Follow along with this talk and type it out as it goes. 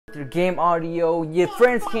your game audio, your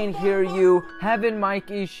friends can't hear you, having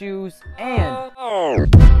mic issues, and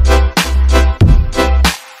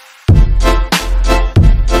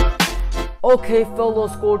okay, fellow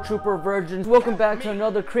school trooper virgins, welcome back to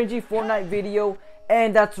another cringy Fortnite video.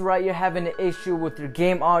 And that's right, you're having an issue with your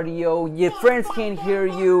game audio, your friends can't hear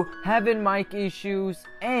you, having mic issues,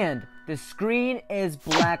 and the screen is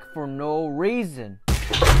black for no reason.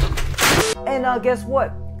 And guess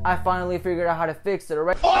what? I finally figured out how to fix it,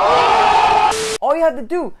 alright? All you have to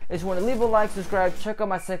do is you want to leave a like, subscribe, check out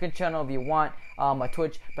my second channel if you want, my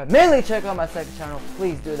Twitch, but mainly check out my second channel.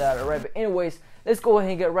 Please do that, alright? But anyways, let's go ahead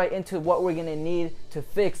and get right into what we're gonna need to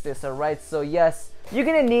fix this, alright? So yes, you're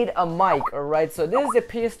gonna need a mic, alright? So this is a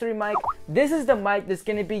PS3 mic. This is the mic that's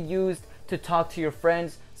gonna be used to talk to your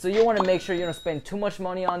friends. So you want to make sure you don't spend too much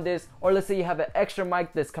money on this, or let's say you have an extra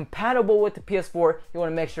mic that's compatible with the PS4, you want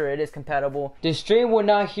to make sure it is compatible. The stream will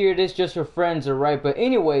not hear this, just for friends, alright? But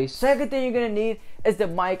anyways, second thing you're gonna need is the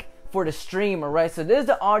mic for the stream, alright? So this is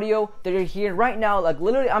the audio that you're hearing right now, like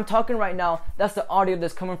literally I'm talking right now, that's the audio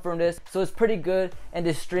that's coming from this, so it's pretty good, and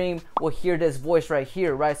the stream will hear this voice right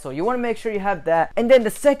here, right? So you want to make sure you have that. And then the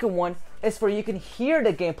second one is for you can hear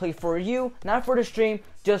the gameplay for you, not for the stream,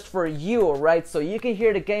 just for you, alright? So you can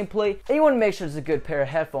hear the gameplay, and you want to make sure it's a good pair of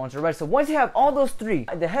headphones, alright? So once you have all those three,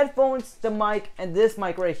 the headphones, the mic, and this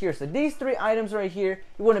mic right here, so these three items right here,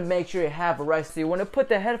 you want to make sure you have, alright? So you want to put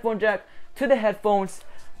the headphone jack to the headphones,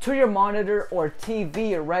 to your monitor or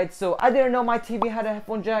TV, alright? So I didn't know my TV had a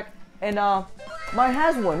headphone jack, and mine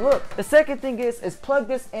has one. Look, the second thing is plug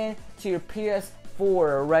this in to your PS4,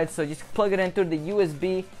 alright? So just plug it in through the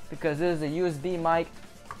USB, because this is a USB mic.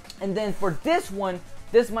 And then for this one,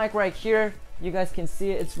 this mic right here, you guys can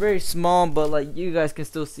see it, it's very small, but like you guys can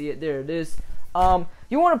still see it. There it is.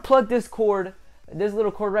 You want to plug this cord, this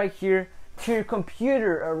little cord right here, to your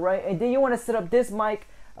computer, alright? And then you want to set up this mic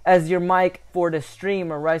as your mic for the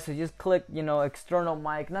stream, alright? So just click, you know, external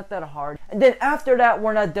mic, not that hard. And then after that,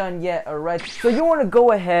 we're not done yet, alright? So you want to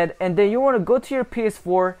go ahead and then you want to go to your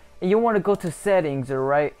PS4 and you want to go to settings,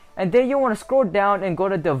 alright? And then you want to scroll down and go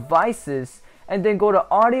to devices, and then go to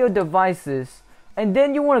audio devices, and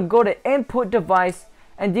then you want to go to input device,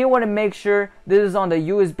 and then you want to make sure this is on the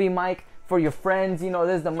USB mic for your friends. You know,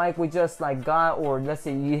 this is the mic we just like got, or let's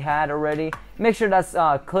say you had already. Make sure that's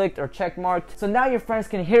clicked or check marked, so now your friends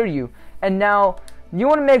can hear you. And now you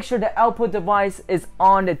want to make sure the output device is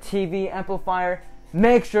on the TV amplifier.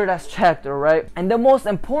 Make sure that's checked, alright? And the most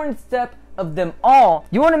important step of them all,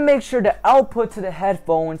 you want to make sure the output to the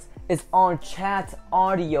headphones is on chat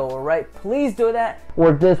audio, alright? Please do that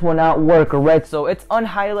or this will not work, alright? So it's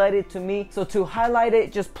unhighlighted to me, so to highlight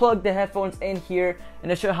it, just plug the headphones in here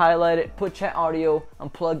and it should highlight it, put chat audio,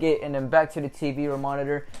 unplug it, and then back to the TV or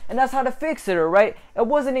monitor. And that's how to fix it, alright? It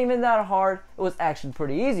wasn't even that hard, it was actually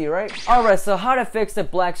pretty easy, right? Alright, so how to fix the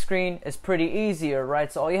black screen is pretty easy,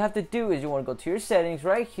 alright? So all you have to do is you want to go to your settings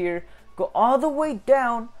right here, go all the way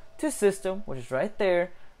down to system, which is right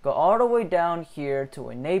there. Go all the way down here to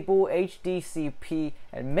enable HDCP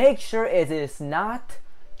and make sure it is not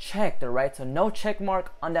checked, alright? So no check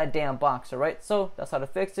mark on that damn box, alright? So that's how to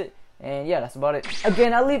fix it, and yeah, that's about it.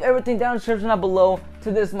 Again, I'll leave everything down in the description down below.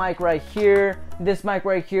 To this mic right here, this mic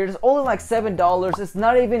right here, it's only like $7. It's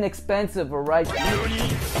not even expensive, alright?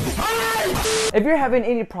 If you're having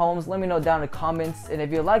any problems, let me know down in the comments, and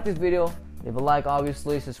if you like this video, leave a like,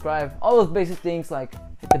 obviously, subscribe, all those basic things, like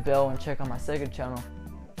hit the bell and check out my second channel.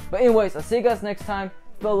 But anyways, I'll see you guys next time,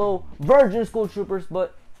 fellow virgin school troopers,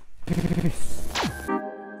 but peace.